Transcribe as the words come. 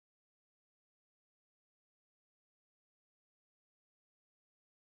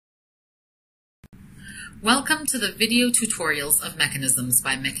Welcome to the video tutorials of mechanisms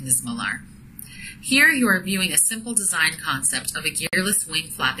by Mechanismalar. Here you are viewing a simple design concept of a gearless wing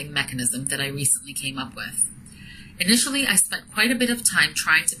flapping mechanism that I recently came up with. Initially, I spent quite a bit of time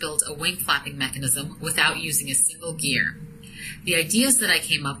trying to build a wing flapping mechanism without using a single gear. The ideas that I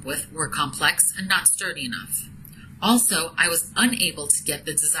came up with were complex and not sturdy enough. Also, I was unable to get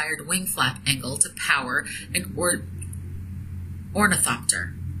the desired wing flap angle to power an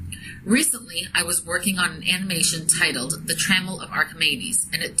ornithopter. Recently, I was working on an animation titled The Trammel of Archimedes,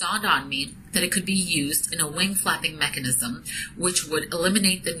 and it dawned on me that it could be used in a wing flapping mechanism which would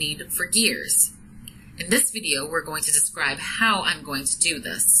eliminate the need for gears. In this video, we're going to describe how I'm going to do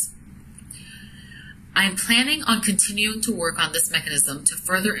this. I am planning on continuing to work on this mechanism to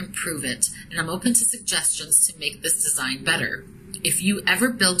further improve it, and I'm open to suggestions to make this design better. If you ever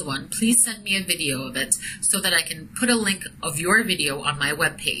build one, please send me a video of it so that I can put a link of your video on my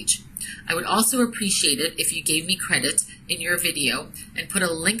webpage. I would also appreciate it if you gave me credit in your video and put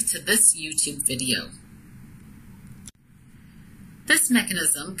a link to this YouTube video. This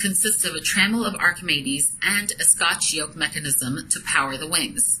mechanism consists of a trammel of Archimedes and a Scotch yoke mechanism to power the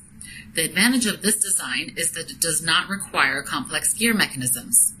wings. The advantage of this design is that it does not require complex gear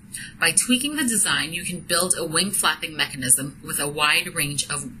mechanisms. By tweaking the design, you can build a wing flapping mechanism with a wide range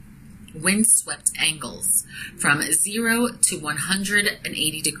of wind-swept angles, from 0 to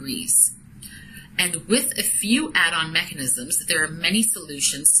 180 degrees. And with a few add-on mechanisms, there are many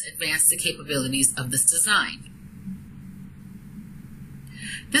solutions to advance the capabilities of this design.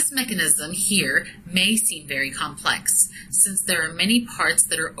 This mechanism here may seem very complex, since there are many parts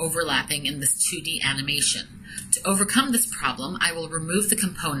that are overlapping in this 2D animation. To overcome this problem, I will remove the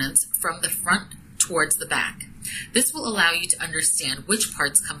components from the front towards the back. This will allow you to understand which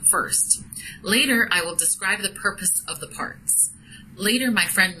parts come first. Later, I will describe the purpose of the parts. Later, my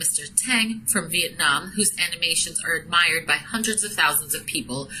friend Mr. Tang from Vietnam, whose animations are admired by hundreds of thousands of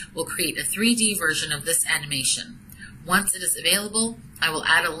people, will create a 3D version of this animation. Once it is available, I will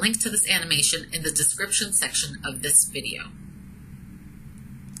add a link to this animation in the description section of this video.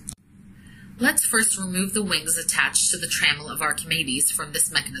 Let's first remove the wings attached to the trammel of Archimedes from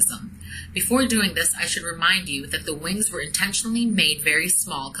this mechanism. Before doing this, I should remind you that the wings were intentionally made very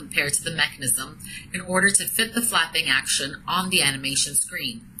small compared to the mechanism in order to fit the flapping action on the animation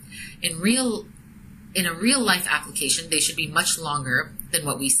screen. In a real-life application, they should be much longer than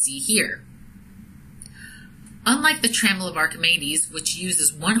what we see here. Unlike the trammel of Archimedes, which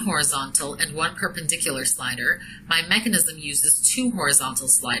uses one horizontal and one perpendicular slider, my mechanism uses two horizontal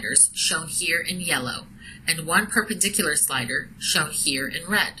sliders, shown here in yellow, and one perpendicular slider, shown here in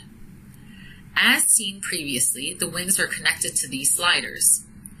red. As seen previously, the wings are connected to these sliders.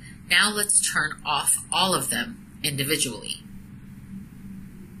 Now let's turn off all of them individually.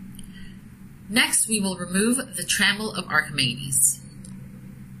 Next, we will remove the trammel of Archimedes.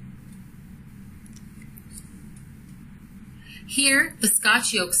 Here, the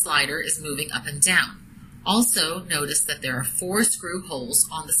Scotch yoke slider is moving up and down. Also, notice that there are 4 screw holes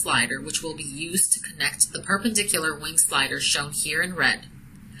on the slider which will be used to connect the perpendicular wing slider shown here in red.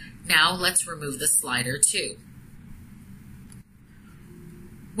 Now let's remove the slider too.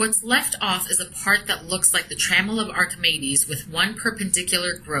 What's left off is a part that looks like the trammel of Archimedes with one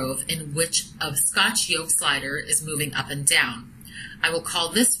perpendicular groove in which a Scotch yoke slider is moving up and down. I will call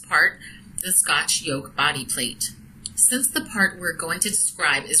this part the Scotch yoke body plate. Since the part we're going to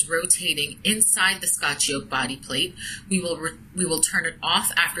describe is rotating inside the Scotch yoke body plate, we will turn it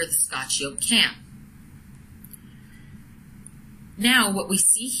off after the Scotch yoke cam. Now what we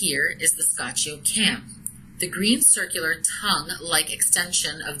see here is the Scotch yoke cam. The green circular tongue-like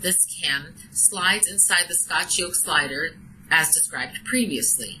extension of this cam slides inside the Scotch yoke slider as described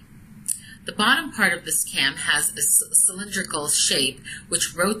previously. The bottom part of this cam has a cylindrical shape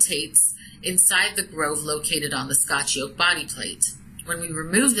which rotates inside the groove located on the Scotch yoke body plate. When we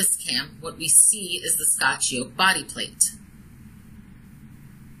remove this cam, what we see is the Scotch yoke body plate.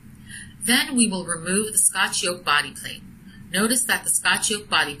 Then we will remove the Scotch yoke body plate. Notice that the Scotch yoke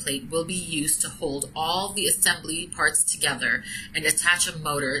body plate will be used to hold all the assembly parts together and attach a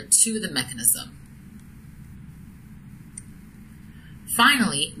motor to the mechanism.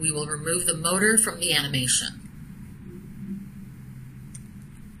 Finally, we will remove the motor from the animation.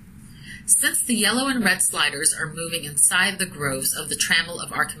 Since the yellow and red sliders are moving inside the grooves of the trammel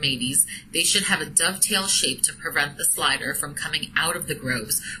of Archimedes, they should have a dovetail shape to prevent the slider from coming out of the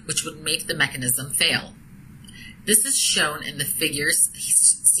grooves, which would make the mechanism fail. This is shown in the figures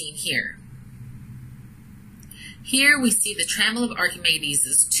seen here. Here we see the trammel of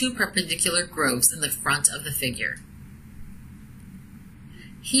Archimedes' 2 perpendicular grooves in the front of the figure.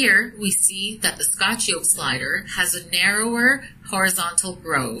 Here we see that the Scotch yoke slider has a narrower horizontal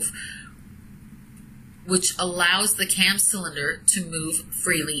groove, which allows the cam cylinder to move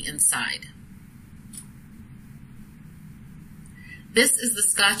freely inside. This is the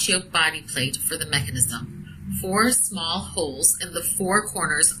Scotch yoke body plate for the mechanism. 4 small holes in the 4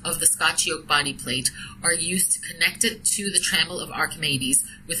 corners of the Scotch yoke body plate are used to connect it to the trammel of Archimedes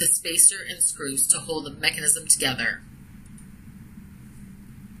with a spacer and screws to hold the mechanism together.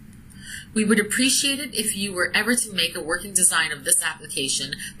 We would appreciate it if you were ever to make a working design of this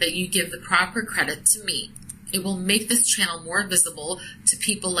application that you give the proper credit to me. It will make this channel more visible to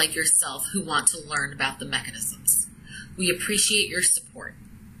people like yourself who want to learn about the mechanisms. We appreciate your support.